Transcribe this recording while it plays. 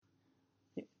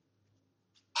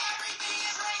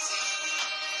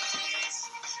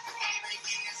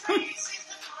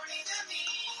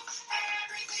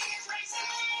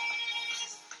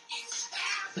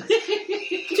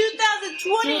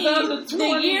2020,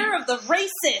 the year of the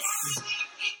racists.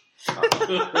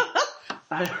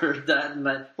 I heard that,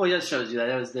 well, that shows you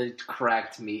that they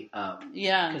cracked me up.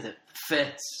 Yeah, because it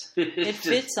fits. It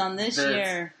fits on this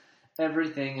year.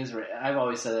 Everything is. I've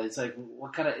always said that. It's like,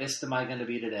 what kind of ist am I going to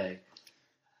be today?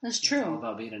 That's true. It's all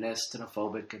about being an ist and a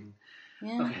phobic. And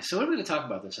yeah. Okay, so what are we going to talk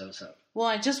about this episode? Well,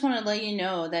 I just want to let you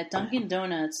know that Dunkin'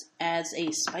 Donuts adds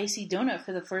a spicy donut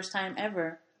for the first time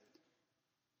ever.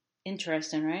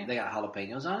 Interesting, right? They got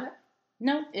jalapenos on it?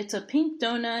 No, it's a pink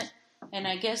donut, and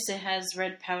I guess it has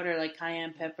red powder like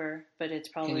cayenne pepper, but it's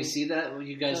probably... Can you see that when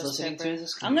you guys listening peppers. to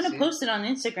this? I'm going to post it on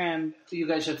Instagram. You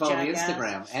guys should follow Jackass. the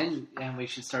Instagram, and we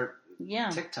should start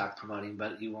TikTok promoting,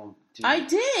 but you won't do I that.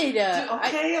 did!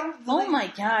 Okay. Oh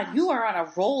my god, you are on a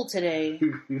roll today.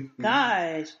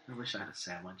 Gosh. I wish I had a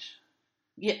sandwich.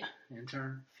 Yeah.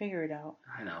 Intern. Figure it out.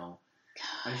 I know.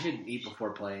 I should eat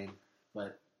before playing,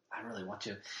 but I really want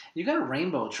to. You got a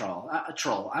rainbow troll.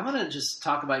 I'm going to just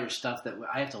talk about your stuff that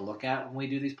I have to look at when we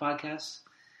do these podcasts.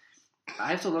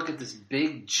 I have to look at this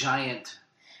big, giant.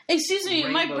 Excuse me,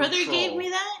 my brother troll. gave me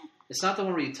that? It's not the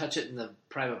one where you touch it in the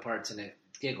private parts and it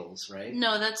giggles, right?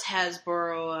 No, that's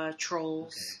Hasbro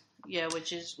Trolls. Okay. Yeah,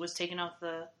 which was taken off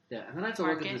the Yeah, and then I have to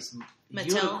look at this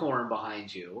Mattel. Unicorn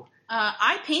behind you.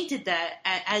 I painted that,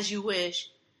 as you wish.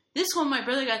 This one my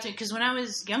brother got to me, because when I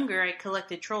was younger, I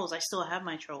collected trolls. I still have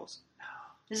my trolls.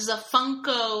 This is a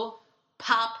Funko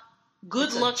Pop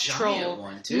Good Luck Troll.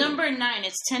 One too. Number 9.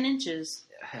 It's 10 inches.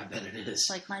 I bet it is.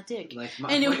 Like my dick.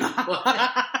 Anyway.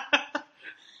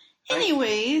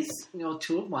 Anyways.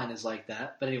 Two of mine is like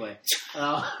that. But anyway.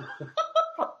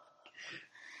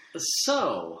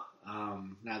 So,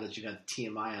 now that you got the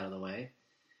TMI out of the way,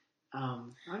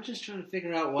 I'm just trying to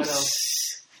figure out what else.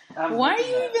 Why are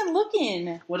you even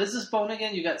looking? What is this bone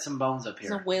again? You got some bones up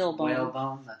here. It's a whale bone. Whale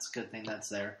bone. That's a good thing that's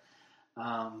there.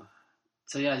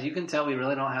 So yeah, you can tell we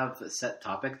really don't have a set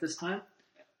topic this time.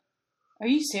 Are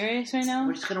you serious right now?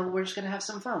 We're just gonna have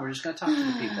some fun. We're just gonna talk to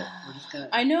the people.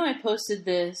 I know I posted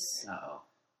this.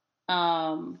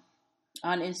 On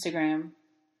Instagram.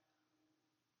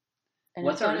 And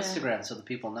what's our Instagram so the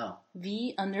people know?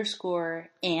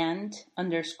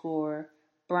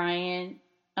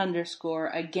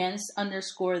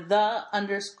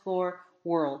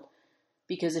 V_and_Brian_against_the_world.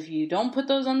 Because if you don't put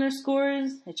those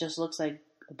underscores, it just looks like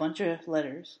a bunch of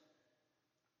letters.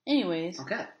 Anyways.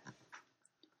 Okay.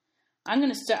 I'm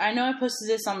going to start. I know I posted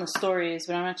this on the stories,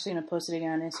 but I'm actually going to post it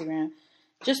again on Instagram.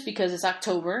 Just because it's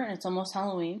October and it's almost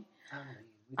Halloween.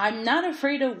 I'm not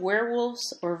afraid of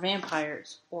werewolves or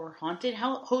vampires or haunted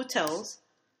hotels.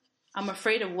 I'm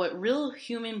afraid of what real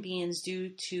human beings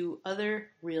do to other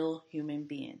real human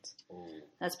beings. Oh.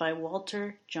 That's by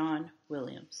Walter John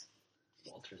Williams.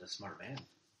 Walter's a smart man.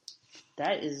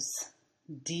 That is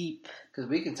deep. Because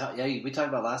we can talk. Yeah, we talked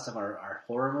about last time our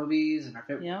horror movies and our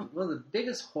favorite. Yeah. Well, the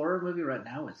biggest horror movie right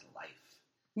now is Life.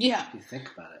 Yeah. If you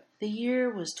think about it. The year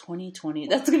was 2020.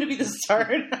 That's going to be the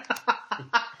start.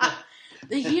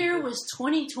 The year was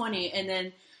 2020, and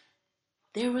then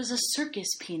there was a circus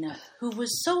peanut who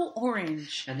was so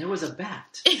orange. And there was a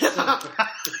bat.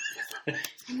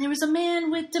 And there was a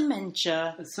man with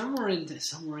dementia. Somewhere in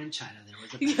China there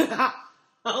was a bat.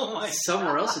 Oh my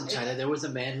Somewhere else in China there was a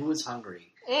man who was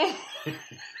hungry.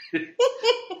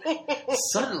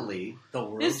 Suddenly, the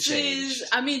world changed.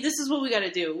 This is what we got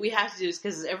to do. We have to do this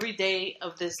because every day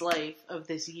of this life, of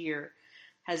this year,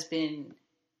 has been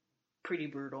pretty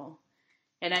brutal.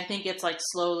 And I think it's like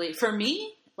slowly, for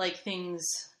me, like things,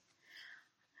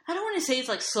 I don't want to say it's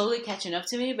like slowly catching up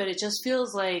to me, but it just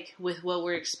feels like with what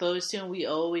we're exposed to, and we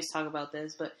always talk about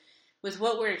this, but with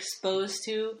what we're exposed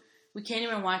to, we can't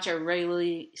even watch our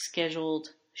regularly scheduled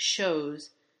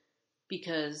shows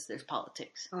because there's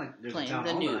politics there's playing town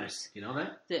the hall news. Tonight. You know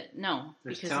that? No.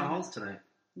 There's town halls tonight.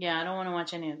 Yeah, I don't want to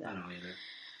watch any of that. I don't either.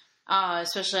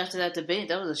 Especially after that debate.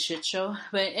 That was a shit show.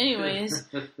 But anyways.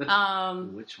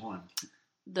 Which one?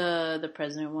 The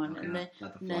president one. Okay, and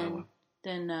not the fly one.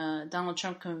 Then Donald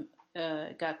Trump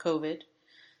got COVID.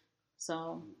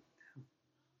 So,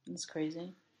 it's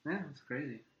crazy. Yeah, it's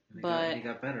crazy. But he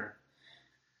got better.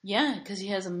 Yeah, because he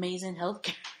has amazing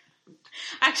healthcare.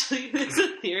 Actually, there's a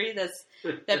theory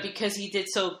that because he did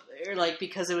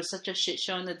because it was such a shit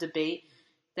show in the debate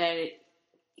that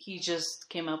he just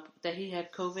came up that he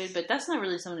had COVID. But that's not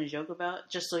really something to joke about,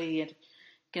 just so he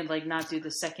can not do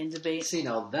the second debate. See,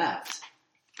 now that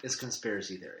is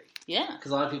conspiracy theory. Yeah.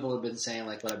 Because a lot of people have been saying,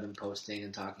 like what I've been posting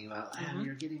and talking about,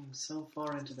 you're getting so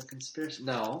far into the conspiracy.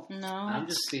 No. I'm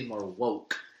just being more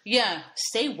woke. Yeah,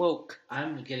 stay woke.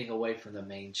 I'm getting away from the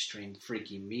mainstream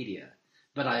freaky media.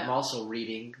 But I'm also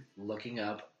reading, looking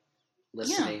up,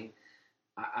 listening,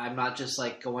 I'm not just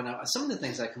like going out. Some of the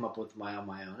things I come up with on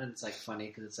my own, and it's like funny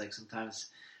because it's like sometimes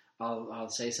I'll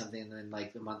say something and then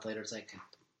like a month later it's like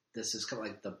this is kind of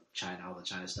like all the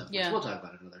China stuff. Which we'll talk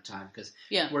about it another time because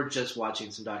we're just watching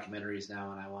some documentaries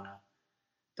now and I want to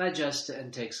digest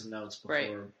and take some notes before.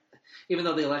 Right. Even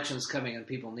though the election's coming and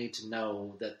people need to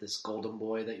know that this golden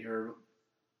boy that you're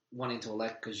wanting to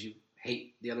elect because you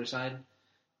hate the other side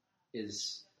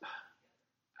is.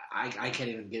 I can't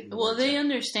even get into Well, they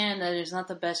understand that it's not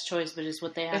the best choice, but it's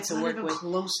what they have to work with. It's not even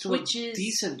close to a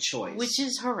decent choice. Which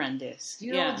is horrendous. Do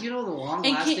you know the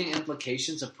long-lasting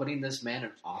implications of putting this man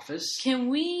in office? Can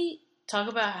we talk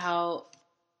about how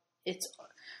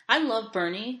I love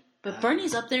Bernie, but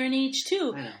Bernie's up there in age,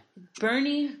 too. I know.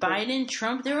 Bernie, Biden,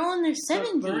 Trump, they're all in their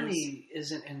 70s. But Bernie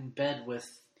isn't in bed with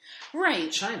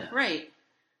China. Right.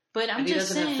 But he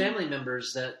doesn't have family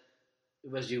members that...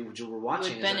 Was you were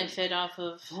watching would benefit off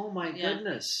of. Oh my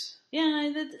goodness!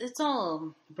 Yeah, it's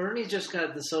all. Bernie just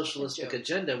got the socialistic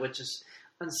agenda, which is,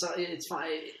 it's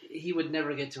fine. He would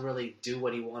never get to really do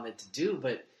what he wanted to do,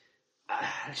 but I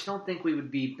just don't think we would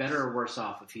be better or worse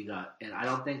off if he got. And I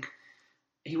don't think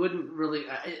he wouldn't really.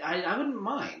 I wouldn't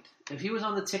mind if he was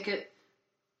on the ticket.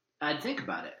 I'd think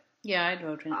about it. Yeah, I'd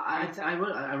vote for him. I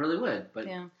would. I really would. But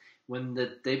when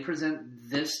they present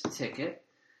this ticket.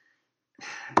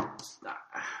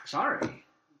 Sorry.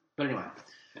 But anyway,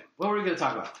 what were we going to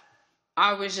talk about?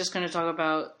 I was just going to talk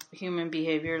about human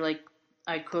behavior, like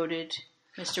I quoted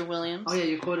Mr. Williams. Oh, yeah,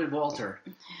 you quoted Walter.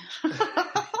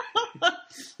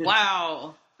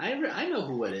 Wow. I know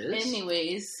who it is.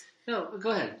 Anyways. No,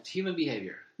 go ahead. Human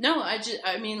behavior. No,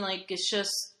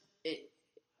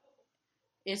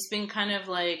 it's been kind of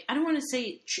like, I don't want to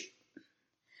say,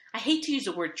 I hate to use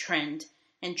the word trend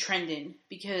and trending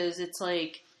because it's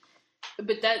like,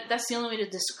 but that's the only way to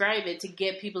describe it, to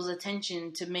get people's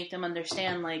attention, to make them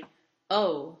understand, like,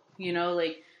 oh,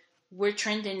 like, we're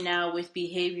trending now with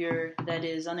behavior that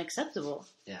is unacceptable.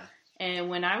 Yeah. And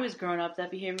when I was growing up,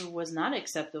 that behavior was not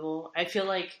acceptable. I feel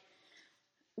like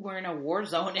we're in a war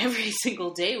zone every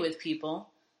single day with people,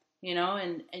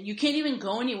 and you can't even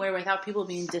go anywhere without people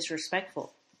being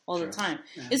disrespectful all the time.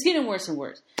 Yeah. It's getting worse and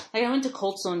worse. Like, I went to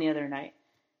Cold Stone the other night,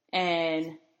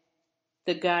 and...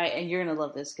 the guy, and you're going to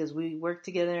love this because we work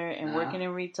together and working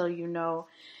in retail,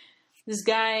 this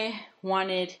guy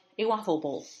wanted a waffle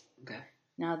bowl. Okay.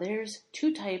 Now there's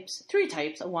three types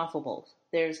of waffle bowls.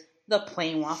 There's the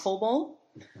plain waffle bowl.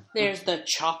 There's the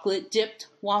chocolate dipped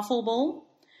waffle bowl.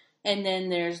 And then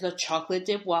there's the chocolate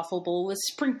dipped waffle bowl with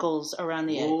sprinkles around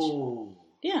the edge. Ooh.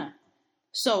 Yeah.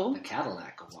 So. The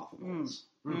Cadillac of waffle bowls.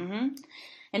 Mm-hmm.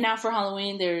 And now for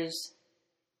Halloween, there's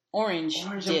Orange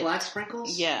and dip. Black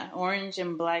sprinkles? Yeah, orange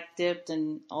and black dipped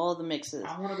and all the mixes.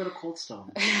 I want to go to Cold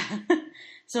Stone.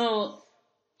 So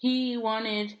he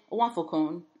wanted a waffle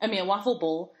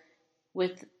bowl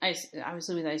with ice,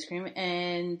 obviously with ice cream.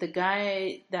 And the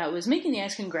guy that was making the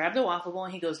ice cream grabbed the waffle bowl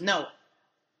and he goes, no.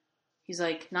 He's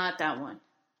like, not that one.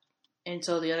 And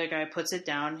so the other guy puts it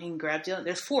down. He grabs the other.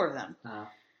 There's 4 of them.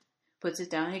 Puts it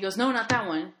down. He goes, no, not that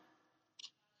one.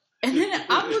 And then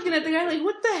I'm looking at the guy like,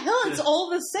 what the hell? It's all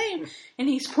the same. And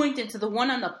he's pointing to the one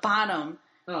on the bottom.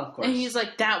 Oh, of course. And he's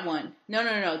like, that one. No,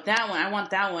 that one. I want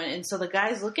that one. And so the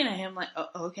guy's looking at him like, oh,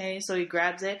 okay. So he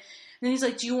grabs it. And then he's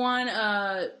like, do you want,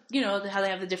 how they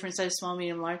have the different size, small,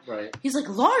 medium, large? Right. He's like,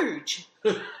 large.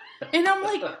 And I'm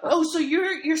like, oh, so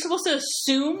you're supposed to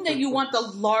assume that you want the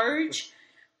large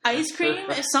ice cream?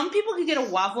 Some people could get a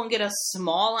waffle and get a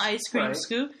small ice cream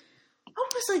scoop. I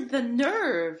was like, the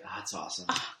nerve. That's awesome.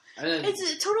 It's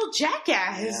a total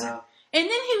jackass. Yeah. And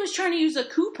then he was trying to use a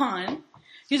coupon.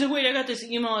 He's like, wait, I got this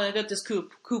email, I got this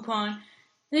coupon. And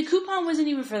the coupon wasn't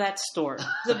even for that store.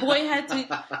 The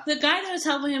guy that was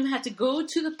helping him had to go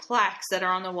to the plaques that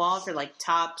are on the wall for like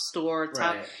top store,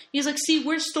 top. Right. He's like, see,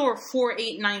 we're store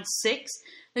 4896.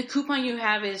 The coupon you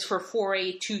have is for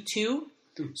 4822.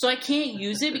 So I can't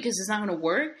use it because it's not going to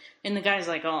work. And the guy's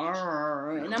like,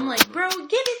 oh, and I'm like, bro,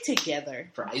 get it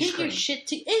together. For ice get cream. Your shit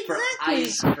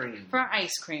exactly. For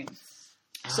ice cream.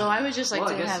 So I would just like to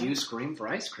have... Well, I guess you scream for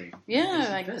ice cream.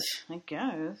 Yeah, I guess.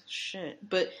 Shit.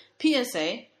 But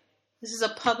PSA, this is a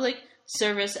public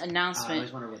service announcement. I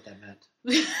always wondered what that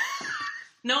meant.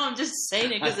 No, I'm just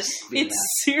saying it because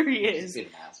it's serious.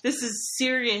 This is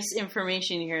serious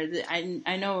information here.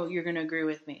 I know you're going to agree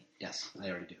with me. Yes, I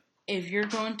already do. If you're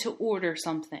going to order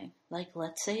something, like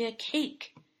let's say a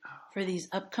cake for these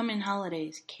upcoming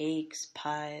holidays, cakes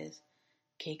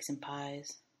and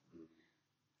pies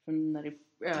from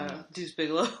Deuce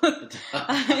Bigelow.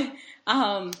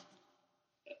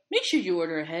 Make sure you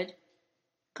order ahead.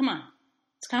 Come on.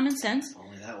 It's common sense.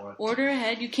 Only that worked. Order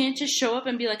ahead. You can't just show up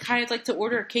and be like, "Hi, I'd like to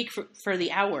order a cake for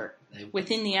the hour."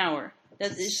 Within the hour.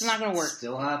 It's just not going to work.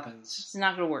 Still happens. It's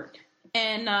not going to work.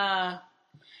 And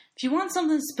if you want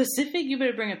something specific, you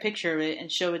better bring a picture of it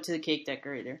and show it to the cake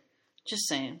decorator. Just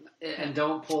saying. And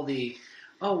don't pull the,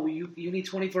 you need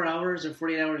 24 hours or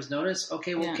 48 hours notice?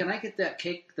 Okay, well, can I get that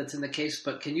cake that's in the case,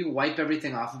 but can you wipe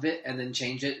everything off of it and then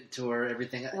change it to where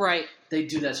everything... Right. They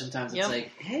do that sometimes. It's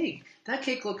like, hey, that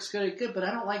cake looks good, but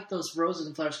I don't like those roses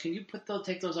and flowers. Can you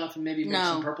take those off and maybe make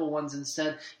some purple ones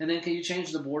instead? And then can you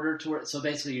change the border to where... So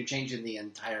basically you're changing the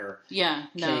entire cake.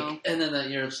 No. And then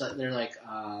they're like,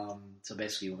 so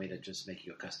basically you want me to just make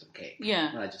you a custom cake. Yeah.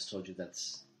 And I just told you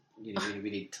that's... we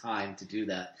need time to do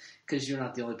that because you're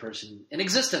not the only person in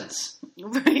existence.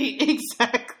 Right,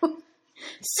 exactly.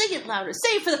 Say it louder.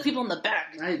 Say it for the people in the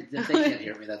back. If they can't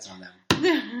hear me, that's on them.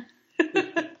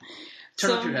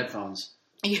 Turn up your headphones.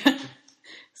 Yeah.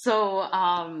 So,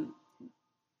 I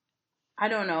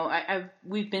don't know.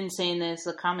 We've been saying this.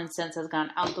 The common sense has gone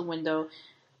out the window,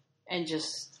 and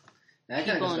just that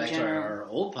kind of goes back to our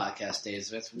old podcast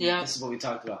days. This is what we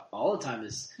talked about all the time: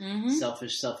 is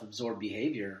selfish, self-absorbed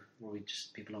behavior, where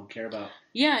people don't care about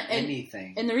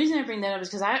anything. And the reason I bring that up is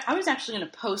because I was actually going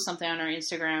to post something on our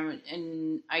Instagram,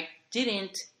 and I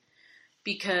didn't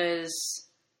because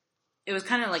it was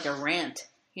kind of like a rant,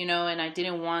 and I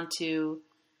didn't want to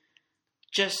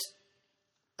just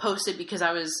post it because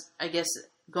I was, I guess,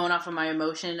 going off of my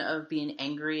emotion of being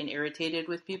angry and irritated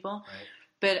with people. Right.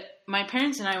 But my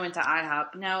parents and I went to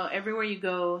IHOP. Now, everywhere you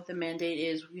go, the mandate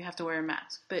is you have to wear a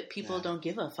mask. But people don't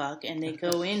give a fuck, and they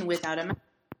go in without a mask.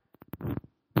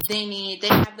 They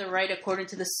have the right, according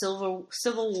to the Civil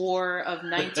War of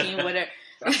 19 whatever.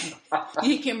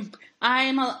 It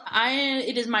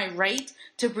is my right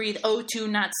to breathe O2,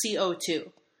 not CO2.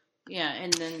 Yeah,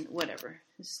 and then whatever.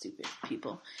 Stupid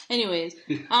people. Anyways,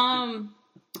 I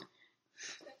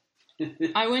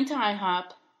went to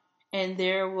IHOP, and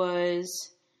there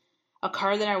was a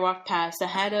car that I walked past that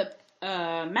had a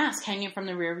mask hanging from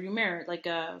the rearview mirror, like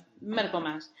a medical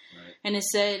mask. Right. And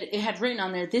it had written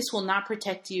on there, "This will not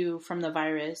protect you from the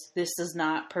virus. This does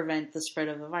not prevent the spread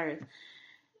of the virus."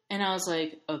 And I was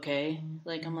like, okay.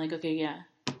 Okay, yeah.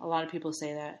 A lot of people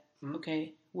say that. Mm-hmm.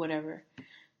 Okay, whatever.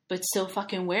 But still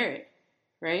fucking wear it,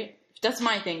 right? That's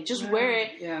my thing. Just wear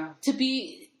it to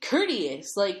be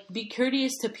courteous. Like, be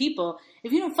courteous to people.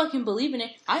 If you don't fucking believe in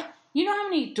it, you know how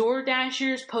many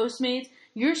DoorDashers, Postmates,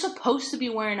 you're supposed to be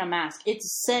wearing a mask.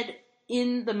 It's said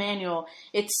in the manual.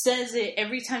 It says it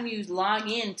every time you log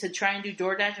in to try and do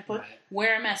DoorDash and Post,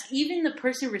 wear a mask. Even the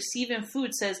person receiving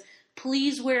food says,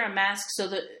 please wear a mask so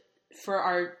that for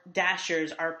our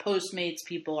Dashers, our Postmates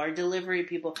people, our delivery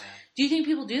people. Yeah. Do you think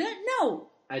people do that? No.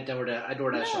 I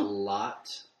DoorDash a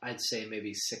lot. I'd say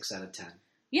maybe 6 out of 10.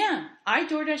 Yeah, I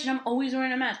DoorDash and I'm always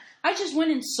wearing a mask. I just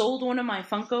went and sold one of my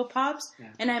Funko Pops,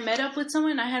 and I met up with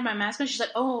someone and I had my mask on. She's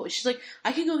like,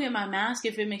 I could go get my mask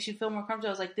if it makes you feel more comfortable.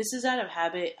 I was like, this is out of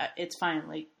habit. It's fine.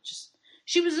 Like,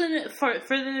 she was in it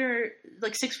further,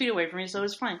 like 6 feet away from me, so it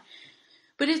was fine.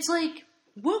 But it's like,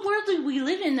 what world do we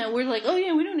live in that we're like, oh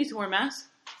yeah, we don't need to wear masks?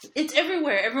 It's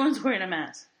everywhere. Everyone's wearing a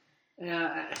mask.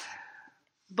 Yeah.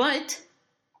 But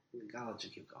I'll let you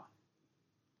keep going.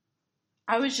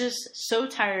 I was just so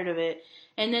tired of it.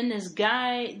 And then these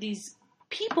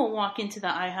people walk into the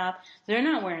IHOP. They're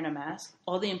not wearing a mask.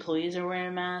 All the employees are wearing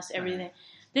a mask, everything. Right.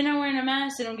 They're not wearing a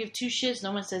mask. They don't give two shits.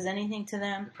 No one says anything to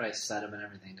them. The price set them and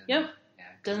everything. Yep. Yeah,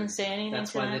 doesn't say anything to them.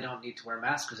 That's why they don't need to wear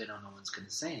masks, because they know no one's going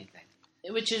to say anything.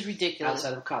 Which is ridiculous.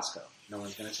 Outside of Costco, no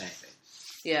one's going to say anything.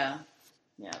 Yeah.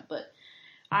 Yeah, but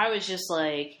I was just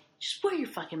like, just wear your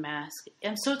fucking mask.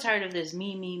 I'm so tired of this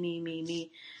me.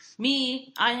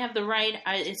 Me, I have the right.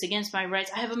 It's against my rights.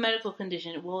 I have a medical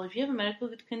condition. Well, if you have a medical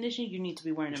condition, you need to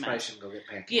be wearing a mask. Probably shouldn't go get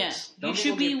pancakes. Yeah, you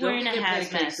should be wearing a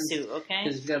hazmat suit, okay?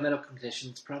 Because if you've got a medical condition,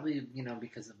 it's probably,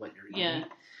 because of what you're eating. Yeah.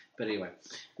 But anyway,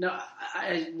 no,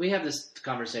 we have this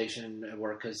conversation at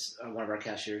work because one of our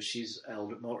cashiers, she's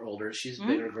older. She's a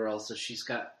bigger girl, so she's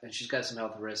got some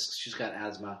health risks. She's got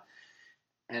asthma.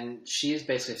 And she's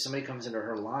basically, if somebody comes into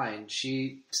her line,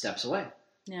 she steps away.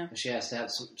 Yeah. And she has to have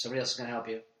somebody else is going to help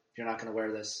you. If you're not going to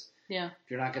wear this, if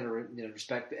you're not going to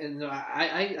respect, and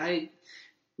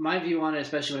my view on it,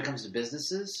 especially when it comes to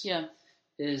businesses,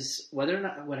 is whether or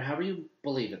not, however you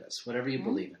believe in this, whatever you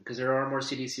believe in, because there are more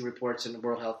CDC reports and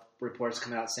World Health reports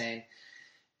coming out saying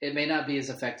it may not be as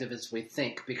effective as we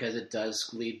think because it does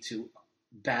lead to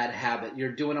bad habit.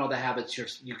 You're doing all the habits.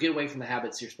 You get away from the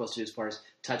habits you're supposed to do as far as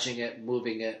touching it,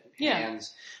 moving it,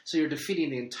 hands. So you're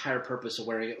defeating the entire purpose of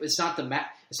wearing it. It's not the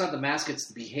mask. It's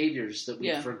the behaviors that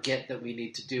we forget that we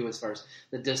need to do as far as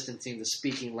the distancing, the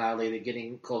speaking loudly, the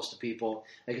getting close to people.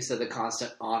 Like I said, the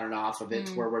constant on and off of it,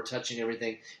 where we're touching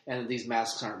everything. And these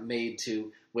masks aren't made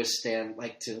to withstand,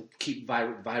 like to keep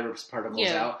virus particles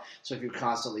out. So if you're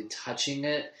constantly touching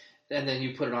it, and then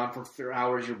you put it on for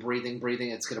hours, you're breathing,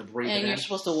 it's going to breathe. And you're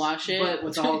supposed to wash it. But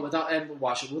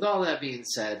wash it. With all that being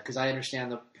said, because I understand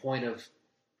the point of,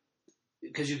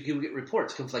 because you get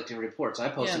reports, conflicting reports. I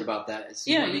posted about that.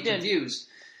 So you did. Confused.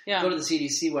 Yeah. Go to the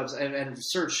CDC website and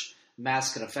search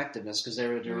mask and effectiveness, because they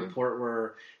did a report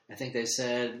where I think they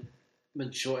said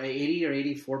 80 or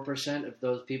 84% of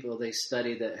those people they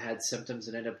studied that had symptoms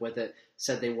and ended up with it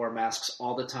said they wore masks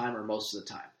all the time or most of the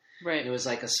time. Right. And it was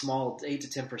like a small 8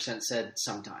 to 10% said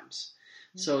sometimes.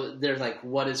 Mm-hmm. So they're like,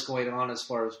 what is going on as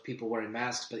far as people wearing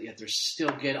masks, but yet they're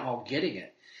still all getting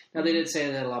it. Now, they did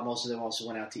say that most of them also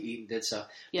went out to eat and did stuff.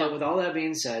 Yeah. But with all that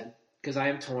being said, because I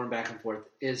am torn back and forth,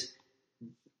 is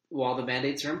while the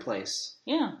mandates are in place,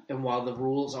 and while the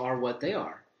rules are what they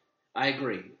are, I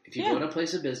agree. If you go to a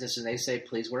place of business and they say,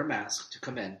 please wear a mask to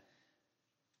come in,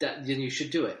 then you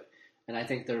should do it. And I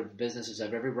think their businesses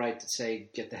have every right to say,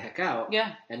 get the heck out,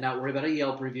 and not worry about a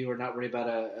Yelp review or not worry about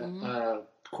a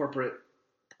corporate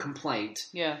complaint.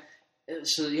 Yeah.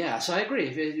 So I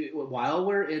agree. While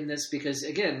we're in this, because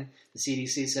again, the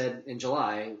CDC said in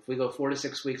July, if we go 4 to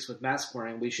 6 weeks with mask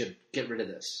wearing, we should get rid of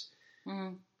this.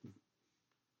 Mm-hmm.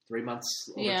 3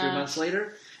 months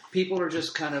later, people are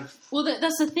just kind of... Well,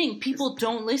 that's the thing. People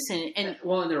don't listen. And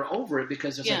they're over it,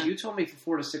 because it's like, you told me for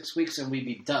 4 to 6 weeks and we'd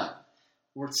be done.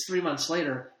 It's 3 months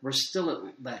later, we're still at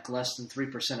like less than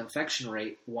 3% infection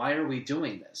rate. Why are we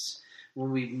doing this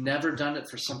when we've never done it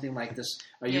for something like this?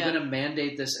 Are you going to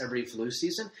mandate this every flu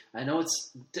season? I know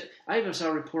I even saw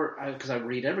a report, because I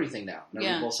read everything now, and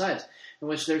I read both sides, in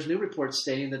which there's new reports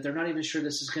stating that they're not even sure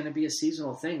this is going to be a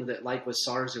seasonal thing, that like with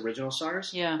SARS, the original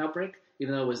SARS outbreak,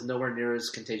 even though it was nowhere near as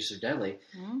contagious or deadly,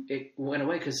 it went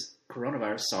away because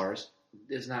coronavirus, SARS,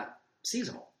 is not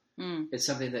seasonal. It's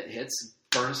something that hits,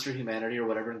 burns through humanity or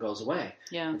whatever, and goes away.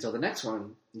 Yeah. Until the next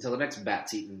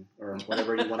bat's eaten, or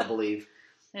whatever you want to believe.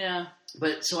 Yeah.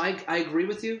 But so I agree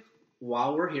with you.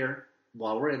 While we're here,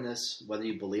 while we're in this, whether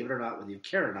you believe it or not, whether you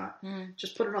care or not,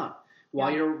 just put it on.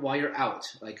 While you're out,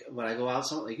 like when I go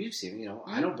out, like you've seen,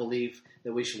 I don't believe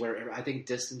that we should wear. I think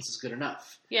distance is good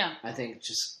enough. Yeah. I think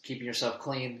just keeping yourself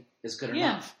clean is good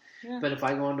enough. Yeah. But if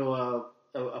I go into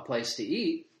a place to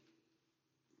eat,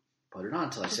 put it on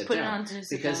until I sit down,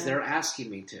 because they're asking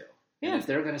me to. Yeah. And if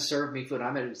they're going to serve me food,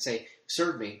 I'm going to say,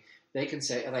 serve me. They can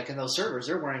say, like, in those servers,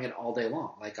 they're wearing it all day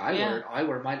long. Like, I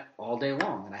wear mine all day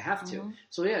long, and I have to.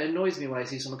 So, it annoys me when I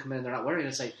see someone come in and they're not wearing it.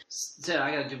 It's like,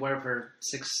 I got to wear it for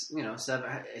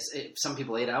 7, some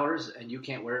people 8 hours, and you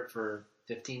can't wear it for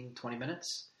 15, 20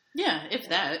 minutes. Yeah, if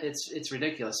that. It's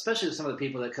ridiculous, especially with some of the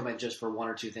people that come in just for 1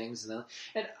 or 2 things. And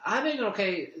I'm even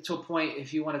okay to a point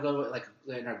if you want to go to, like,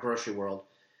 in our grocery world,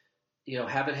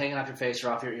 have it hanging off your face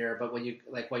or off your ear, but when you,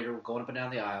 like, while you're going up and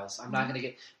down the aisles, I'm not going to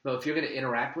get, but if you're going to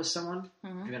interact with someone,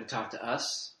 if you're going to talk to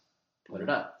us, put it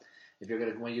up. If you're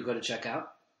going to, when you go to check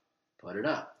out, put it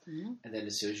up. And then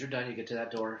as soon as you're done, you get to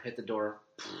that door, hit the door,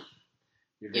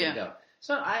 you're good to go.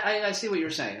 So I see what you're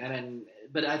saying.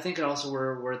 But I think also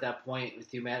we're at that point with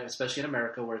humanity, especially in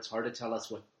America, where it's hard to tell us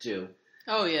what to do.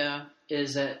 Oh yeah.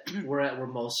 Is that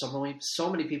so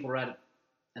many people are at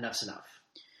enough's enough.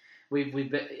 We've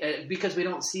been, because we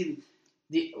don't see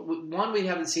we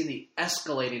haven't seen the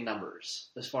escalating numbers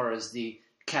as far as the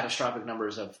catastrophic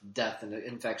numbers of death and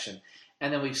infection,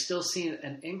 and then we've still seen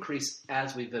an increase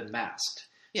as we've been masked.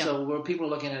 Yeah. So where people are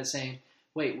looking at it saying,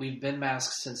 "Wait, we've been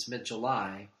masked since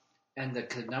mid-July, and the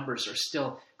numbers are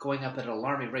still going up at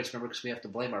alarming rates." Remember, because we have to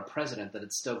blame our president that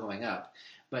it's still going up,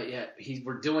 but yet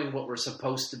we're doing what we're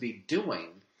supposed to be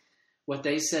doing, what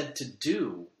they said to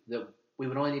do, that we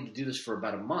would only need to do this for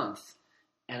about a month,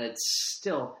 and it's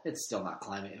still not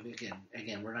climbing. I mean,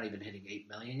 again, we're not even hitting 8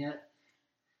 million yet,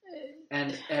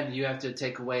 and you have to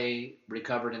take away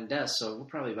recovered and deaths, so we're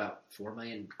probably about 4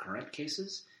 million current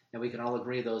cases, and we can all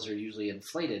agree those are usually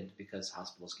inflated because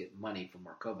hospitals get money for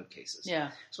more COVID cases. Yeah.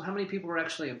 So how many people are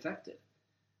actually infected,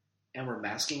 and we're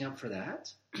masking up for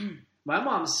that? My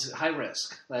mom's high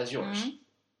risk, as yours,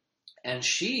 and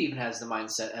she even has the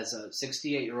mindset as a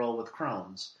 68-year-old with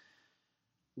Crohn's.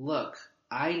 Look,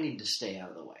 I need to stay out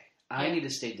of the way. I need to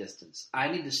stay distanced. I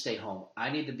need to stay home. I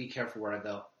need to be careful where I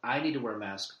go. I need to wear a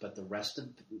mask. But the rest of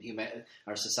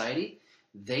our society,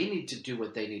 they need to do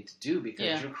what they need to do,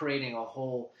 because you're creating a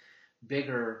whole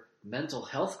bigger mental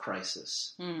health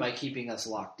crisis by keeping us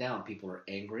locked down. People are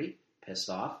angry, pissed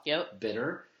off,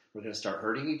 bitter. We're going to start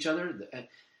hurting each other.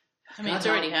 I mean, it's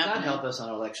already happening. God help us on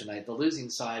election night. The losing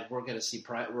side, we're going to see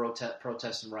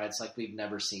protests and riots like we've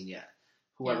never seen yet.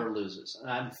 Whoever loses.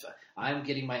 And I'm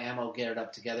getting my ammo geared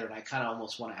up together, and I kind of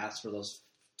almost want to ask for those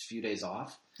few days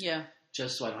off. Yeah.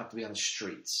 Just so I don't have to be on the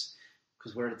streets.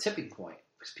 Because we're at a tipping point.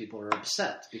 Because people are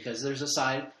upset. Because there's a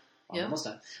side, almost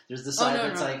done. There's the side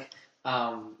that's like,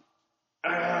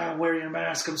 wear your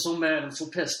mask, I'm so mad, I'm so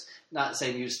pissed. Not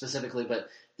saying you specifically, but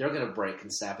they're going to break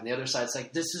and snap. And the other side's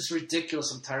like, this is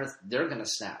ridiculous, I'm tired. They're going to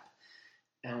snap.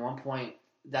 And at one point,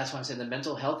 that's why I'm saying the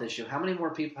mental health issue. How many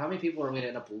people are we going to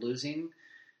end up losing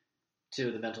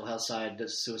to the mental health side, the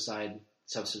suicide,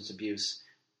 substance abuse?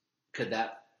 Could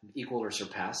that equal or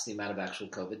surpass the amount of actual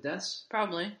COVID deaths?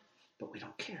 Probably. But we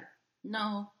don't care.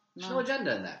 No. There's no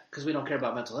agenda in that because we don't care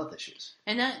about mental health issues.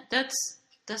 And that's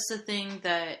the thing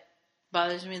that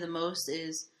bothers me the most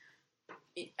is,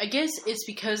 I guess it's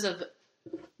because of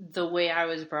the way I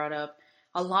was brought up.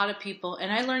 A lot of people,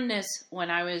 and I learned this when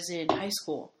I was in high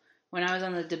school. When I was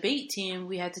on the debate team,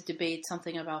 we had to debate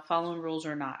something about following rules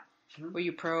or not. Were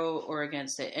you pro or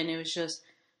against it? And it was just,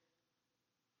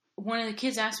 one of the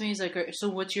kids asked me, he's like, so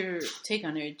what's your take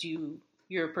on it?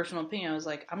 Your personal opinion? I was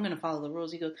like, I'm going to follow the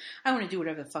rules. He goes, I want to do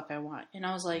whatever the fuck I want. And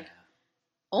I was like,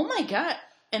 oh my God.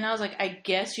 And I was like, I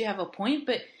guess you have a point,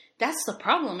 but that's the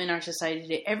problem in our society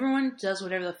today. Everyone does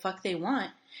whatever the fuck they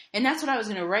want. And that's what I was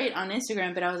going to write on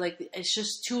Instagram, but I was like, it's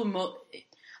just too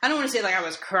I don't want to say like I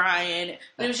was crying,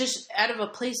 but it was just out of a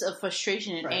place of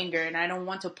frustration and anger, and I don't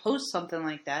want to post something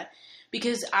like that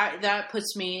because that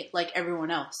puts me like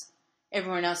everyone else.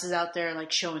 Everyone else is out there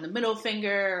like showing the middle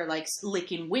finger or like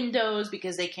licking windows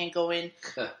because they can't go in,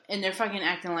 and they're fucking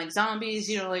acting like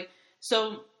zombies,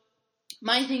 So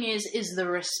my thing is the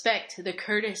respect, the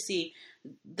courtesy,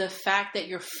 the fact that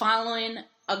you're following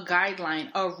a guideline,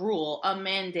 a rule, a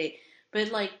mandate. But,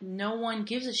 like, no one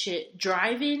gives a shit.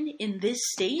 Driving in this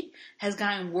state has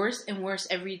gotten worse and worse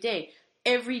every day.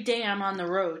 Every day I'm on the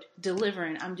road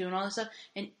delivering. I'm doing all this stuff.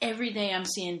 And every day I'm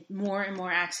seeing more and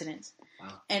more accidents.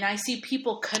 Wow. And I see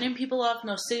people cutting people off,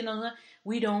 no signals.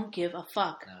 We don't give a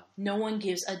fuck. No one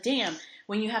gives a damn.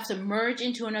 When you have to merge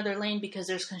into another lane because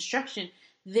there's construction,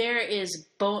 there is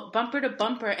bumper to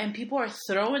bumper, and people are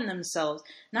throwing themselves,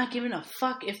 not giving a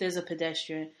fuck if there's a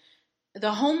pedestrian.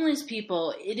 The homeless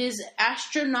people, it is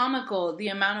astronomical, the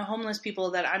amount of homeless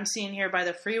people that I'm seeing here by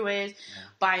the freeways,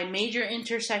 by a major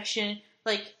intersection.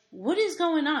 Like, what is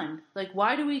going on? Like,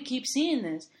 why do we keep seeing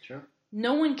this? Sure.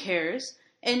 No one cares.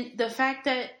 And the fact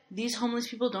that these homeless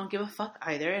people don't give a fuck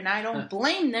either, and I don't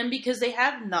blame them because they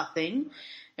have nothing,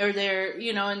 or they're,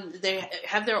 and they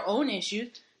have their own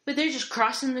issues, but they're just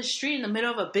crossing the street in the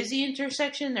middle of a busy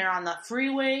intersection. They're on the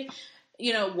freeway,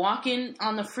 walking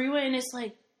on the freeway, and it's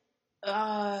like,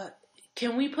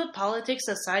 can we put politics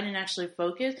aside and actually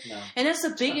focus? No. And that's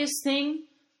the biggest thing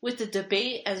with the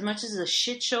debate, as much as a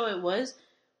shit show it was.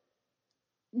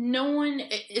 No one,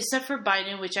 except for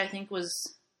Biden, which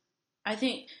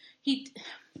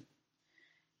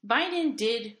Biden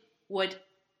did what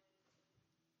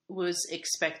was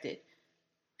expected.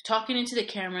 Talking into the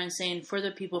camera and saying, for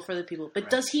the people. But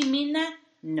does he mean that?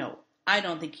 No. I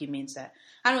don't think he means that.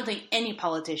 I don't think any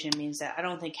politician means that. I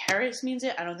don't think Harris means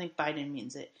it. I don't think Biden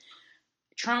means it.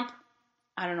 Trump,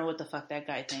 I don't know what the fuck that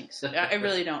guy thinks. I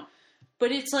really don't.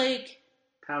 But it's like,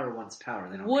 power wants power.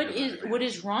 They don't what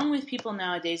is wrong with people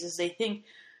nowadays is they think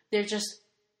they're just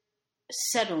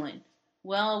settling.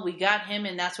 Well, we got him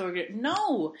and that's what we're going to...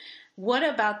 No! What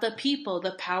about the people?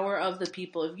 The power of the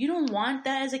people. If you don't want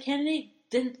that as a candidate,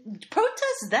 then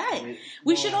protest that.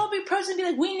 We should all be protesting and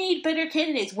be like, we need better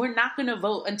candidates. We're not going to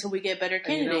vote until we get better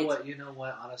candidates. You know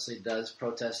what honestly does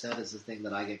protest that is the thing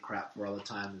that I get crap for all the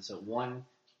time. And so one,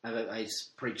 I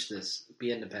preach this,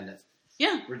 be independent.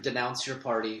 Yeah. Denounce your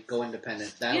party, go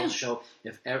independent. That'll show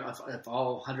if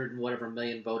all 100 and whatever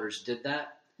million voters did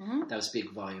that, that would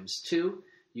speak volumes. Two,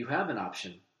 you have an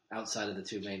option outside of the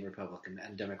two main Republican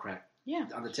and Democrat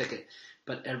on the ticket.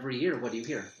 But every year, what do you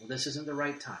hear? Well, this isn't the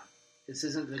right time. This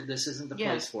isn't the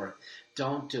place for it.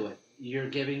 Don't do it. You're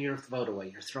giving your vote away.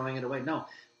 You're throwing it away. No,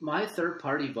 my third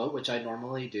party vote, which I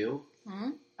normally do,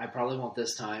 I probably won't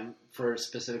this time for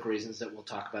specific reasons that we'll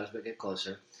talk about as we get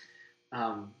closer. So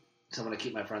I'm going to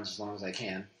keep my friends as long as I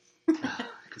can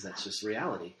because that's just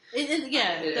reality.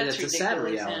 It's a sad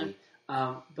reality.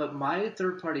 But my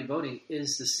third party voting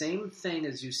is the same thing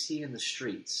as you see in the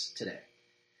streets today.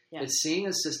 Yeah. It's seeing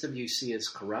a system you see as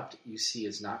corrupt, you see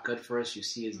as not good for us, you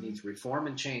see as needs reform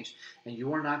and change, and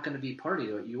you are not going to be party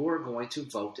to it. You are going to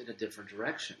vote in a different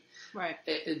direction. Right.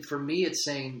 For me, it's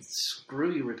saying,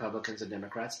 screw you, Republicans and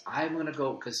Democrats. I'm going to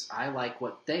go because I like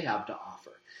what they have to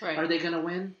offer. Right. Are they going to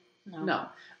win? No.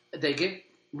 They get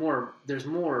more. There's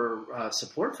more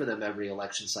support for them every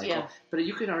election cycle. Yeah. But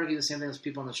you can argue the same thing as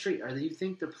people on the street. Do you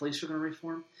think the police are going to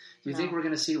reform? Do you think we're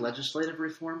going to see legislative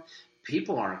reform?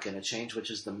 People aren't going to change, which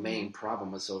is the main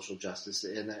problem with social justice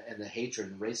and the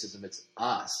hatred and racism. It's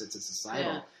us. It's a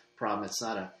societal problem. It's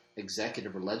not a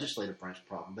executive or legislative branch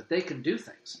problem. But they can do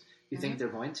things. You think they're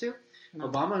going to? No.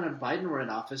 Obama and Biden were in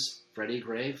office. Freddie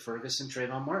Gray, Ferguson,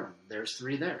 Trayvon Martin. There's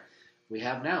 3 there. We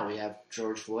have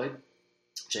George Floyd,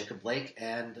 Jacob Blake,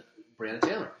 and Breonna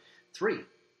Taylor. 3.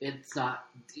 It's not.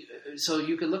 So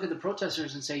you could look at the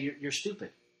protesters and say you're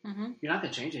stupid. Mm-hmm. You're not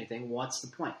going to change anything. What's the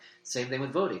point? Same thing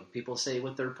with voting. People say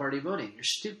with third-party voting, you're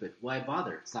stupid. Why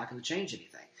bother? It's not going to change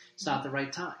anything. It's not the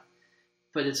right time.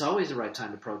 But it's always the right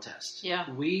time to protest. Yeah.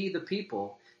 We, the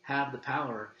people, have the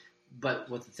power, but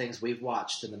with the things we've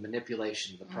watched and the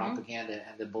manipulation, the propaganda,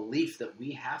 and the belief that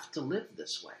we have to live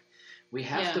this way. We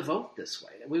have to vote this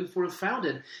way. We were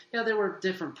founded, there were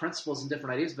different principles and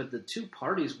different ideas, but the 2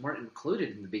 parties weren't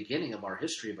included in the beginning of our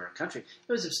history of our country.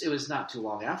 It was not too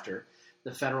long after.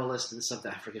 The Federalist and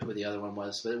something, I forget who the other one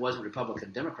was, but it wasn't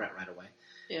Republican, Democrat right away.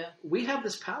 Yeah. We have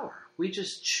this power. We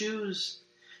just choose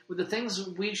with the things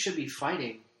we should be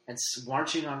fighting and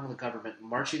marching on the government,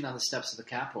 marching on the steps of the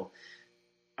Capitol,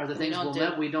 are the things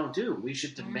we don't do. We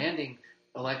should demanding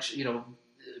election,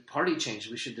 party change.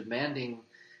 We should demanding,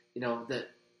 that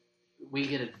we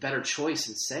get a better choice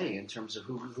and say in terms of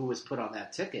who was put on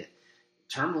that ticket.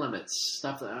 Term limits,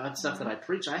 stuff that I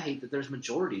preach. I hate that there's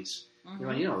majorities.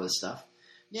 You know this stuff.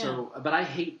 Yeah. So, but I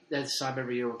hate that time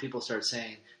every year when people start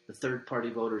saying the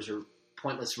third-party voters are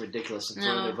pointless and ridiculous and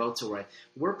throwing their votes away.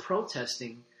 We're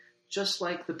protesting just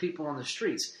like the people on the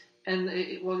streets. And,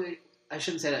 I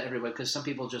shouldn't say that everybody, because some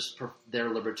people they're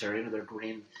libertarian or they're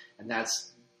green, and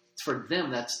for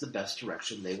them, that's the best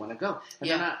direction they want to go. And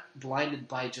they're not blinded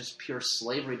by just pure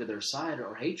slavery to their side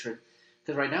or hatred,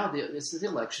 because right now, this is the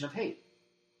election of hate.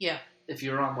 Yeah. If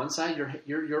you're on one side,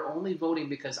 you're only voting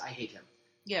because I hate him.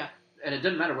 Yeah. And it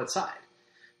doesn't matter what side.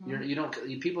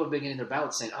 People have been getting their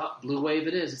ballots saying, "Oh, blue wave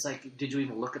it is." It's like, did you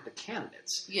even look at the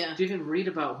candidates? Yeah. Did you even read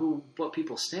about what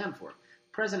people stand for?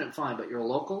 President, fine, but you're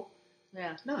local.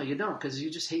 Yeah. No, you don't, because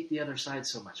you just hate the other side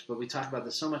so much. But we talk about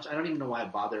this so much. I don't even know why I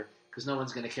bother, because no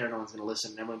one's going to care, no one's going to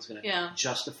listen, and everyone's going to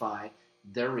justify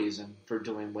their reason for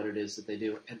doing what it is that they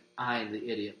do, and I'm the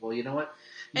idiot. Well, you know what?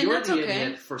 You're the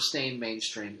idiot for staying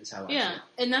mainstream is how I feel.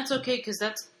 And that's okay, because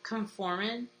that's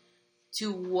conforming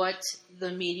to what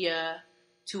the media,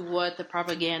 to what the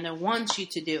propaganda wants you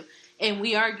to do. And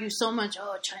we argue so much,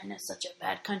 China's such a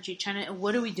bad country, China, and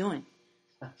what are we doing?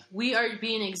 We are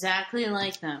being exactly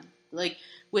like them. Like,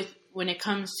 when it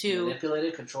comes to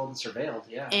manipulated, controlled, and surveilled,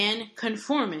 and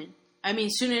conforming. I mean,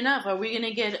 soon enough, are we going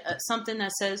to get something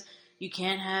that says you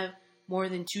can't have more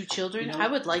than 2 children? I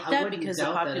would like that because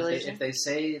of population. If they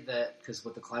say that, because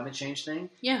with the climate change thing,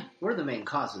 we're the main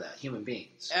cause of that, human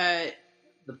beings.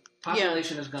 The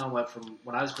population has gone from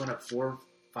when I was growing up 4 or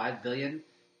 5 billion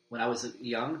when I was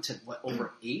young to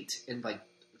over 8 in like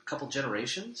a couple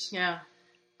generations. Yeah.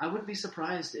 I wouldn't be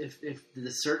surprised if the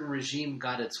certain regime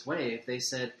got its way, if they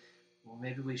said, well,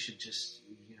 maybe we should just,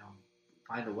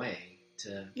 find a way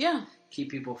to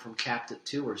keep people from capped at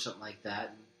 2 or something like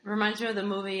that. Reminds me of the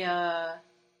movie,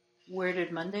 Where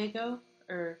Did Monday Go?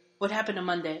 Or What Happened to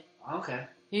Monday? Okay.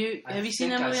 Have you seen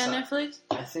that movie on Netflix?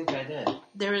 I think I did.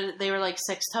 They were like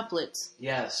sextuplets.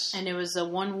 Yes. And it was a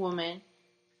one woman.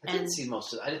 I didn't see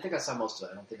most of it. I didn't think I saw most of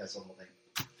it. I don't think I saw the whole thing.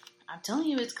 I'm telling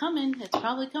you, it's coming. It's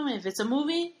probably coming. If it's a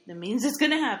movie, that means it's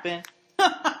going to happen.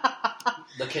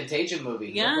 The Contagion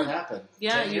movie. Yeah. Look what happened.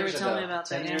 Yeah, you were telling me about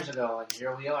 10 that. 10 years ago, and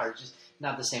here we are. Just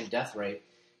not the same death rate.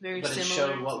 Very but similar.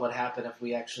 It showed what would happen if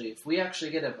we actually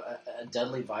get a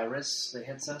deadly virus that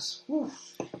hits us. Whew,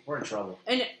 we're in trouble.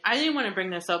 And I didn't want to bring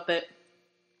this up, but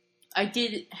I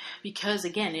did because,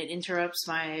 again, it interrupts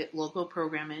my local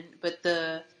programming. But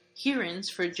the hearings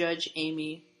for Judge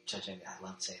Amy. I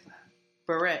love saying that.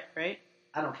 Barrett, right?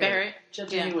 I don't care. Barrett.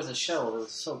 Judge Amy was a show. It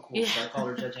was so cool. So I called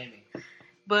her Judge Amy.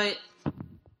 But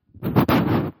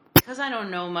because I don't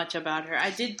know much about her,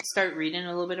 I did start reading a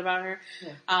little bit about her.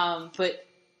 Yeah. But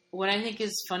what I think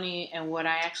is funny and what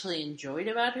I actually enjoyed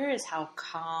about her is how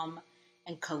calm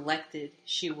and collected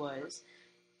she was.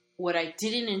 What I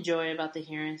didn't enjoy about the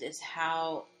hearings is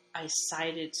how I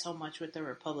sided so much with the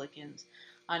Republicans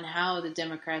on how the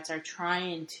Democrats are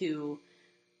trying to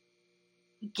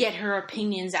get her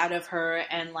opinions out of her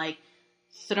and like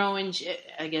throwing,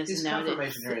 I guess These now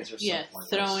confirmation hearings are so pointless.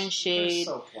 throwing shade.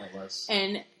 They're so pointless.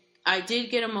 And I did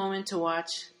get a moment to watch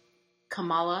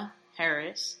Kamala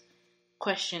Harris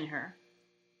question her,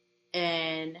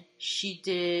 and she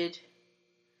did.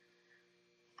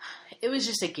 It was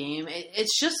just a game.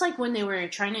 It's just like when they were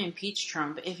trying to impeach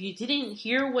Trump. If you didn't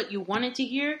hear what you wanted to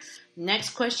hear,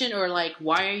 next question, or like,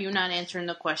 why are you not answering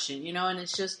the question? You know, and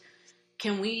it's just,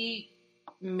 can we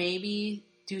maybe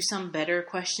do some better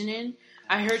questioning?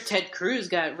 I heard Ted Cruz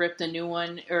got ripped a new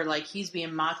one, or like he's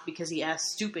being mocked because he asked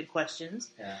stupid questions.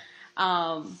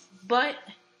 Yeah. But,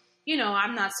 you know,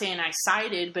 I'm not saying I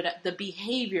sided, but the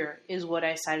behavior is what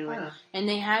I sided with. And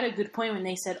they had a good point when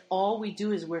they said, all we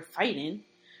do is we're fighting.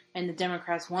 And the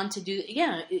Democrats want to do,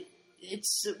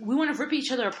 we want to rip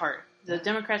each other apart. The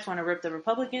Democrats want to rip the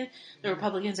Republicans. The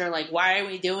Republicans are like, why are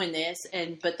we doing this?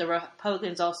 But the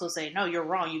Republicans also say, no, you're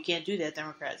wrong. You can't do that,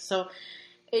 Democrats. So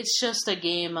it's just a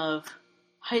game of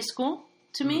high school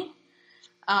to me,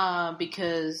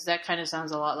 because that kind of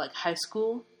sounds a lot like high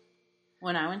school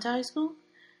when I went to high school.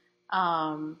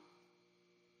 But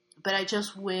I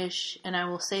just wish, and I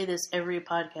will say this every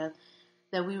podcast,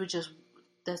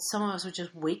 that some of us would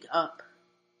just wake up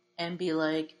and be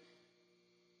like,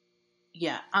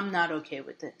 yeah, I'm not okay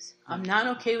with this. I'm not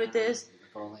okay with this.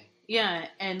 Yeah,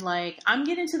 and like, I'm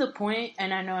getting to the point,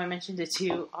 and I know I mentioned it to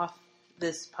you off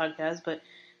this podcast, but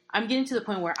I'm getting to the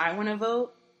point where I want to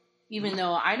vote, even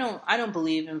though I don't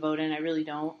believe in voting. I really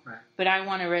don't. Right. But I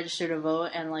want to register to vote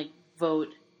and like vote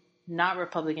not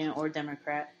Republican or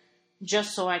Democrat,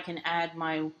 just so I can add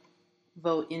my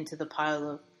vote into the pile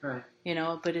of, right. You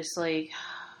know, but it's like,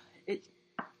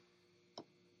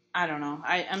 I don't know.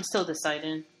 I'm still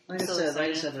deciding. Like I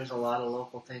said, there's a lot of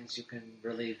local things you can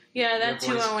really... Yeah, that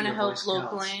too, I want to help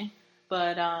locally.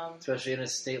 But, especially in a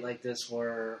state like this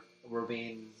where we're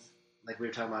being, like we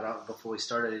were talking about before we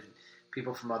started,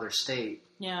 people from other state,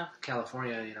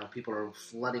 California, you know, people are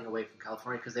flooding away from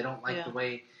California because they don't like the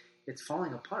way it's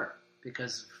falling apart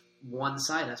because one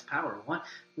side has power.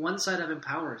 One side having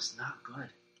power is not good.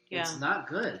 Yeah. It's not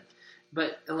good.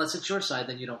 But unless it's your side,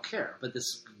 then you don't care. But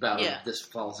this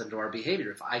falls into our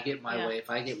behavior. If I get my way, if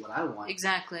I get what I want,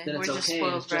 exactly, then it's okay.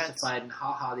 And it's justified, and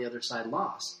the other side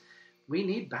lost. We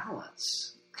need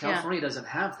balance. California doesn't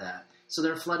have that, so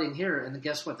they're flooding here. And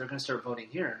guess what? They're going to start voting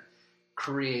here,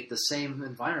 create the same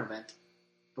environment.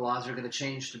 The laws are going to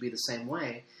change to be the same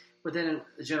way. But then in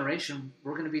a generation,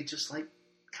 we're going to be just like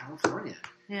California.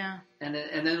 Yeah. And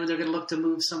then they're going to look to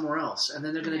move somewhere else, and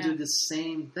then they're going to do the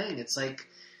same thing. It's like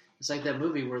that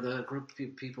movie where the group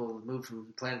of people move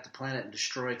from planet to planet and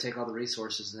destroy, take all the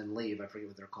resources, and then leave. I forget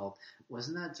what they're called.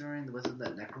 Wasn't that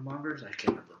Necromongers? I can't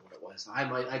remember what it was.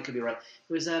 I could be right.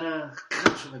 Was that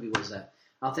gosh, what movie was that?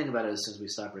 I'll think about it as soon as we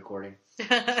stop recording.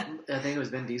 I think it was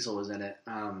Vin Diesel was in it.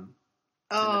 In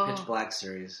the Pitch Black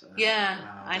series.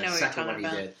 I know what you're talking about.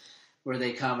 He did, where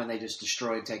they come and they just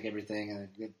destroy and take everything and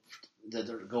they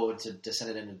go to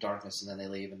descend it into darkness, and then they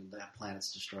leave and that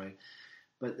planet's destroyed.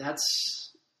 But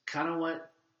that's kind of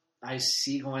what I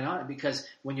see going on, because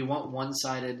when you want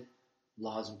one-sided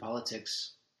laws and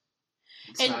politics,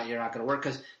 you're not going to work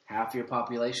because half your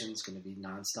population is going to be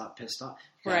nonstop pissed off.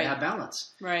 You gotta have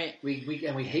balance. Right. We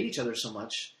hate each other so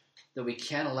much that we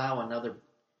can't allow another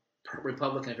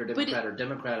Republican or Democrat or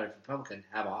Democrat or Republican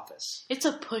have office. It's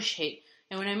a push hate,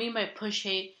 and what I mean by push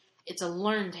hate, it's a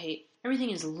learned hate.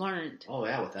 Everything is learned. Oh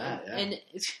yeah, with that. Yeah. And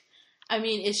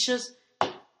it's just,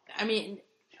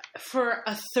 for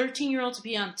a 13-year-old to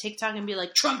be on TikTok and be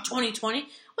like, Trump 2020,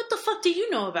 what the fuck do you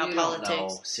know about politics? Don't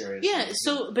know, seriously. Yeah,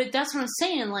 but that's what I'm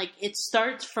saying. Like, it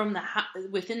starts from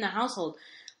within the household.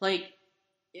 Like,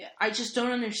 I just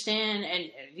don't understand, and,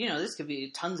 you know, this could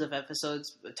be tons of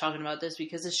episodes talking about this,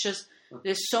 because it's just,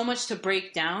 there's so much to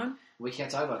break down. We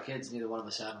can't talk about kids, neither one of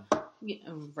us have them. Yeah,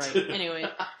 right. Anyway,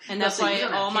 and that's why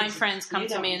all my friends come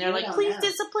to me and they're like, "Please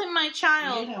discipline my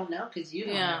child." You don't know because you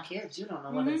don't have kids. You don't know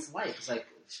what it's like. It's like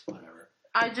whatever.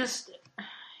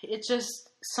 It's just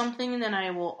something that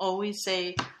I will always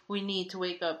say. We need to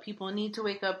wake up. People need to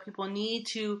wake up. People need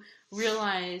to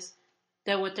realize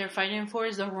that what they're fighting for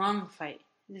is the wrong fight.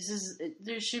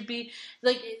 There should be,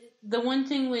 like, the one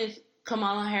thing with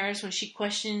Kamala Harris when she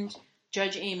questioned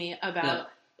Judge Amy about.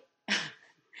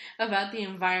 About the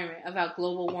environment, about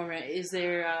global warming, is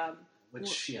there? Which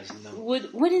she has no.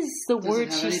 What is the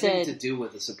word she said? To do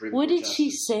with the Supreme Court. What did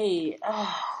she say?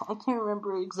 I can't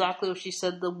remember exactly what she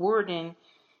said. The wording,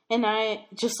 and I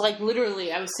just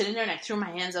literally, I was sitting there and I threw my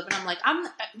hands up and I'm like,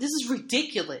 this is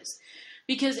ridiculous,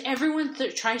 because everyone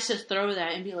tries to throw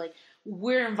that and be like,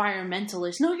 we're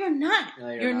environmentalists. No, you're not. No,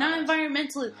 you're not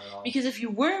environmentalist. Not at all. Because if you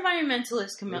were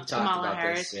environmentalist, We've talked Kamala about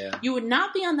Harris, this, yeah. you would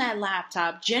not be on that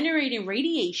laptop generating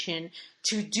radiation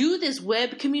to do this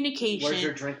web communication. Where's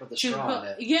your drink with the straw in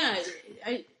it? Yeah,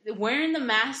 wearing the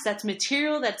mask that's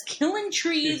material that's killing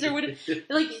trees or whatever.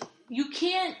 Like, you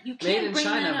can't Made in bring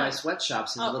China that by up.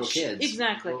 sweatshops and little kids.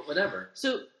 Exactly. Whatever.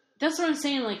 So that's what I'm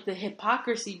saying, like, the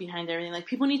hypocrisy behind everything. Like,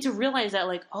 people need to realize that,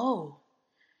 like, oh,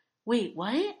 wait,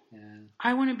 what? Yeah.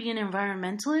 I want to be an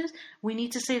environmentalist? We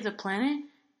need to save the planet?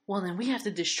 Well, then we have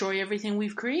to destroy everything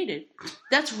we've created.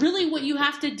 That's really what you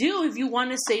have to do if you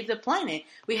want to save the planet.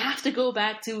 We have to go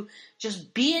back to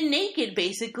just being naked,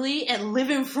 basically, and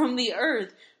living from the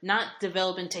earth. Not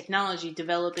developing technology,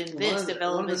 developing this,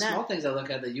 developing one of the that. small things I look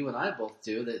at that you and I both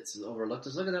do that's overlooked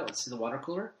is look at that. See the water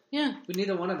cooler? Yeah. But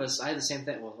neither one of us, I had the same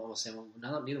thing. Well, almost same.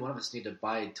 Neither one of us need to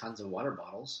buy tons of water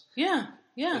bottles. Yeah.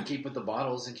 Yeah. And keep with the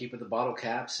bottles and keep with the bottle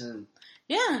caps and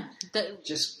Yeah.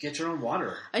 just get your own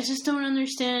water. I just don't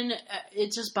understand.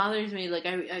 It just bothers me. Like,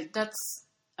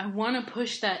 I want to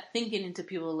push that thinking into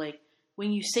people. Like,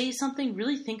 when you say something,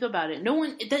 really think about it.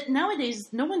 Nowadays,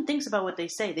 no one thinks about what they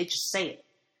say. They just say it.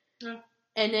 Yeah.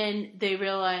 And then they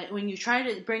realize, when you try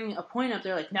to bring a point up,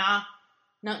 they're like, nah,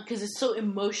 because it's so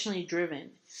emotionally driven.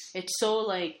 It's so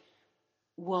like,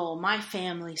 well, my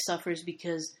family suffers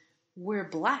because we're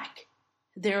black.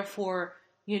 Therefore,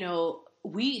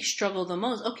 we struggle the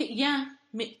most. Okay, yeah,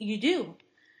 you do.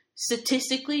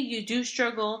 Statistically, you do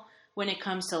struggle when it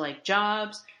comes to, like,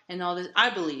 jobs and all this, I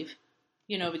believe.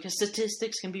 Because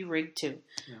statistics can be rigged too.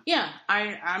 Yeah,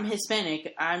 I'm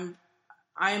Hispanic.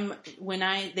 When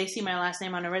they see my last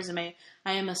name on a resume,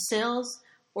 I am a sales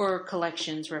or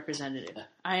collections representative.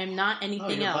 I am not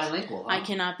anything else. Bilingual, huh? I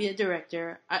cannot be a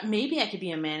director. Maybe I could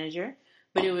be a manager,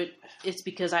 but it's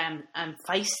because I'm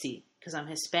feisty because I'm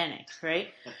Hispanic, right?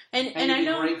 And I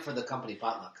know great for the company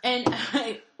potluck.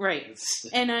 Right.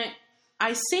 And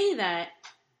I say that,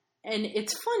 and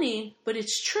it's funny, but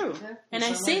it's true. Yeah, and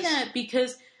I say that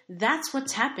because that's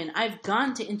what's happened. I've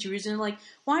gone to interviews and like,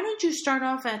 why don't you start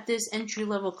off at this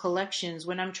entry-level collections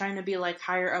when I'm trying to be like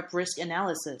higher up risk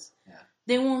analysis? Yeah.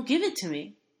 They won't give it to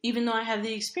me, even though I have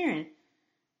the experience.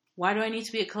 Why do I need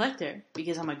to be a collector?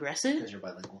 Because I'm aggressive? Because you're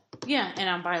bilingual. Yeah, and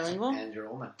I'm bilingual. And you're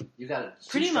a woman. You got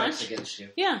pretty much against you.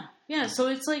 Yeah. So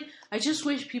it's like, I just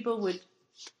wish people would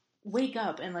wake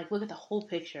up and like look at the whole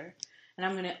picture. And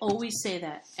I'm going to always say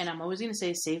that. And I'm always going to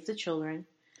say, save the children.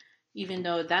 Even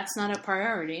though that's not a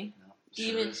priority.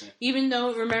 No, even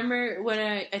though, remember what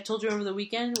I told you over the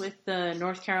weekend with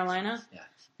North Carolina? Yeah.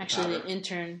 Actually, the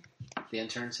intern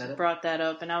said it? Brought that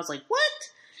up, and I was like, what?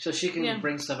 So she can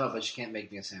bring stuff up, but she can't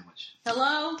make me a sandwich.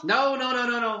 Hello?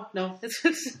 No.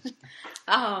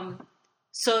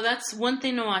 So that's one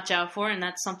thing to watch out for, and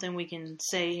that's something we can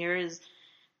say here is,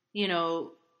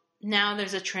 now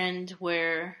there's a trend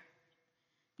where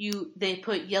they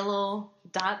put yellow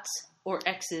dots or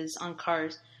X's on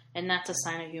cars, and that's a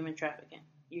sign of human trafficking.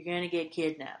 You're going to get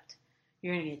kidnapped.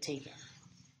 You're going to get taken.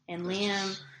 And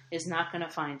Liam is not going to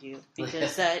find you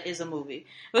because that is a movie.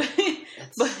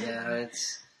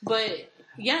 But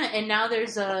and now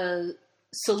there's a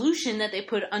solution that they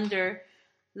put under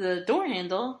the door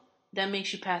handle that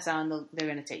makes you pass out and they're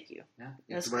going to take you. Yeah,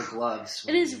 you have to wear gloves.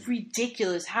 It is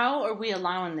ridiculous. How are we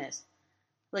allowing this?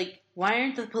 Like, why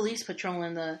aren't the police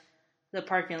patrolling the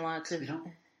parking lots?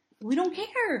 We don't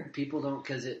care. People don't,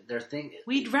 because their thing.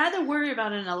 We'd rather worry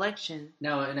about an election.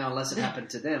 No, unless it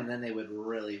happened to them, then they would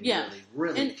really care.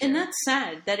 And that's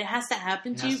sad that it has to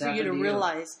happen to you for you to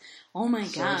realize, oh my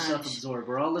gosh. So self-absorbed.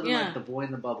 We're all living like the boy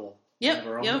in the bubble. Yep.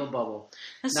 Our own little bubble.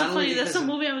 That's so funny. That's a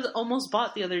movie I almost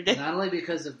bought the other day. Not only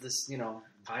because of this,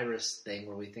 virus thing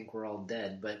where we think we're all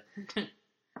dead, but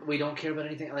we don't care about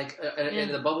anything. Like, and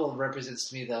the bubble represents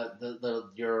to me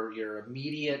your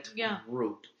immediate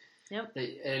group. Yep.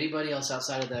 Anybody else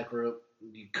outside of that group,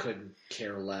 you couldn't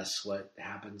care less what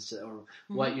happens or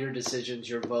what your decisions,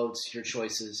 your votes, your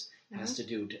choices has to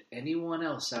do to anyone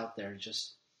else out there.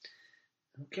 Just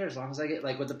who cares? As long as I get,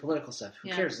 like with the political stuff,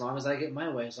 who cares? As long as I get my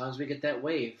way, as long as we get that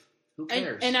wave, who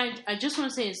cares? And I just want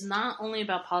to say it's not only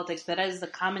about politics, but that is the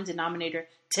common denominator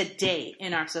today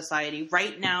in our society,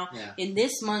 right now, in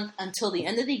this month until the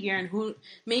end of the year, and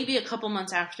maybe a couple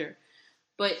months after.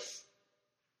 But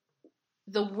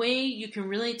the way you can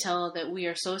really tell that we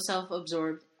are so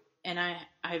self-absorbed, and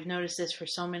I've noticed this for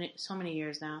so many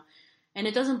years now, and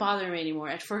it doesn't bother me anymore.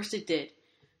 At first it did,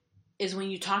 is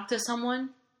when you talk to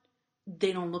someone,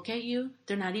 they don't look at you,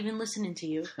 they're not even listening to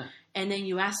you, and then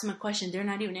you ask them a question, they're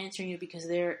not even answering you because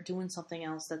they're doing something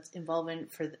else that's involving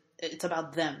it's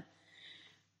about them.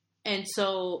 And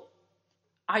so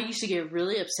I used to get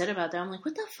really upset about that. I'm like,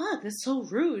 what the fuck? That's so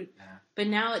rude. Yeah. But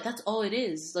now that's all it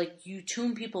is. Like, you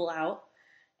tune people out,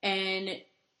 and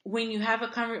when you have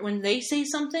when they say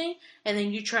something, and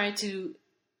then you try to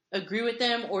agree with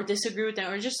them or disagree with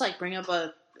them, or just like bring up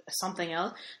something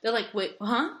else, they're like, wait,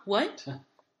 huh? What?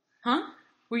 Huh?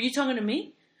 Were you talking to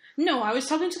me? No, I was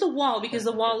talking to the wall because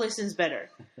the wall listens better.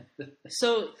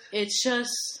 So it's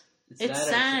just, it's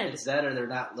sad. It's that or they're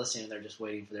not listening. They're just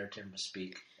waiting for their turn to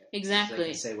speak. Exactly. So they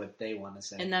can say what they want to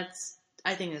say. And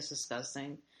I think it's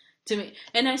disgusting to me.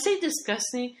 And I say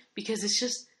disgusting because it's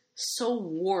just so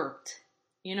warped.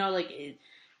 You know, like,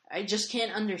 I just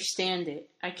can't understand it.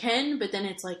 I can, but then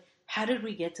it's like, how did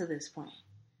we get to this point?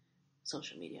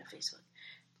 Social media, Facebook,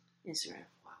 Instagram.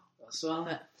 Wow. So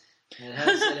it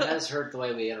has hurt the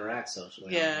way we interact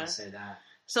socially. Yeah. I'm going to say that.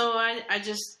 So I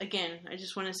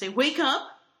just want to say, wake up,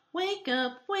 wake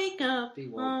up, wake up Be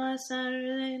woke. on a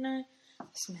Saturday night.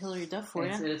 Some Hillary Duff for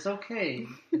you. It's okay.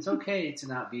 It's okay to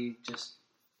not be just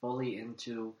fully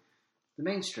into the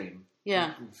mainstream.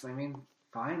 Yeah. I mean,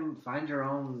 find your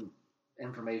own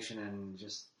information and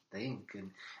just think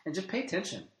and just pay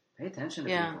attention. Pay attention to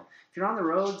people. If you're on the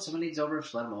road, someone needs over,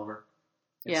 just let them over.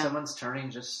 If someone's turning,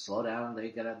 just slow down. They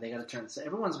gotta turn.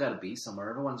 Everyone's got to be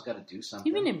somewhere. Everyone's got to do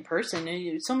something. Even in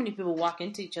person, so many people walk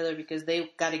into each other because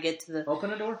they've got to get to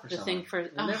open a door for the someone. thing for.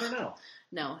 You never know.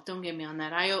 No, don't get me on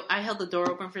that. I held the door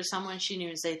open for someone. She didn't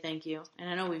even say thank you. And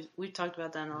I know we've talked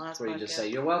about that in the last podcast. Where you just say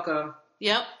you're welcome.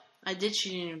 Yep, I did. She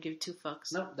didn't even give two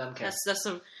fucks. Nope, doesn't care.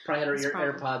 Probably had your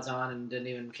AirPods on and didn't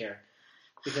even care.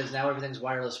 Because now everything's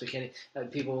wireless. We can't.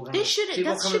 People come to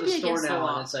the store now,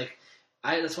 and it's like,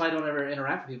 that's why I don't ever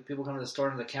interact with people. People come to the store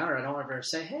to the counter. I don't ever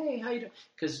say, "Hey, how you doing?"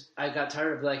 Because I got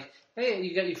tired of like, "Hey,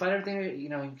 you find everything? You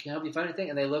know, can I help you find anything?"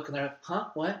 And they look and they're like, "Huh?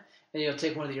 What?" And you'll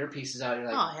take one of the earpieces out. And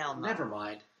you're like, "Oh hell no! Never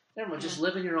mind. Just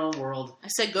live in your own world." I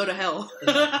said, "Go to hell."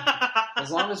 As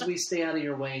long as we stay out of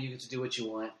your way and you get to do what you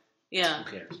want, yeah.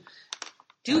 Who cares?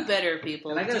 Do better,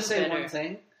 people. And I gotta say one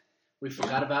thing we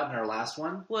forgot about in our last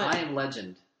one. What? I Am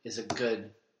Legend is a good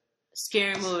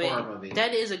scary movie. Horror movie.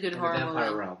 That is a good horror movie.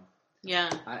 Vampire realm. Yeah.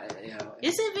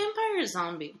 Is it vampire or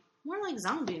zombie? More like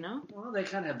zombie, no? Well, they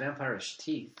kind of have vampirish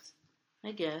teeth.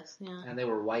 I guess, yeah. And they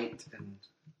were white and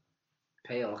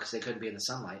pale because they couldn't be in the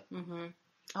sunlight. Mm-hmm.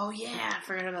 Oh, yeah. I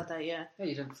forgot about that, yeah. Yeah,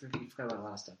 you forgot about a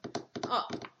lot of stuff. Oh,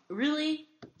 really?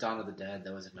 Dawn of the Dead,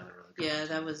 that was another really good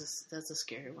one. Yeah, that's a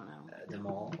scary one. The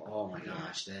Mall. Oh, my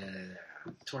gosh.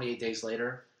 28 Days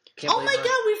Later. Oh my god,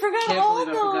 we forgot all those.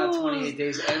 I forgot 28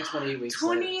 Days and 28 Weeks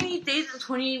 28 Days and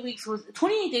 28 Weeks was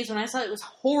 28 Days when I saw it was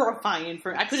horrifying.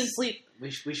 I couldn't sleep. We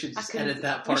should just edit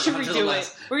that part. We should redo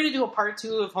it. We're gonna do a part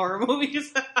 2 of horror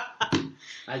movies.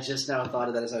 I just now thought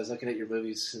of that as I was looking at your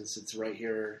movies, since it's right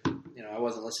here. You know, I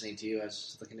wasn't listening to you. I was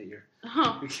just looking at your.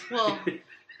 Well,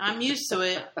 I'm used to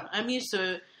it.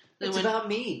 It's about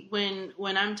me.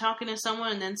 When I'm talking to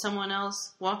someone and then someone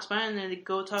else walks by and then they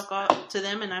go talk to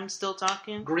them and I'm still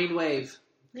talking. Green wave.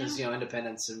 Because,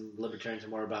 independents and libertarians are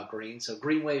more about green. So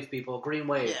green wave, people. Green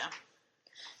wave. Yeah.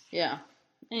 Yeah.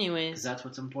 Anyways. Because that's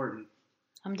what's important.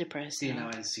 I'm depressed. See, now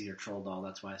I see your troll doll.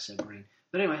 That's why I said green.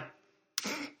 But anyway.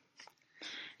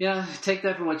 Yeah, take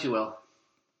that for what you will.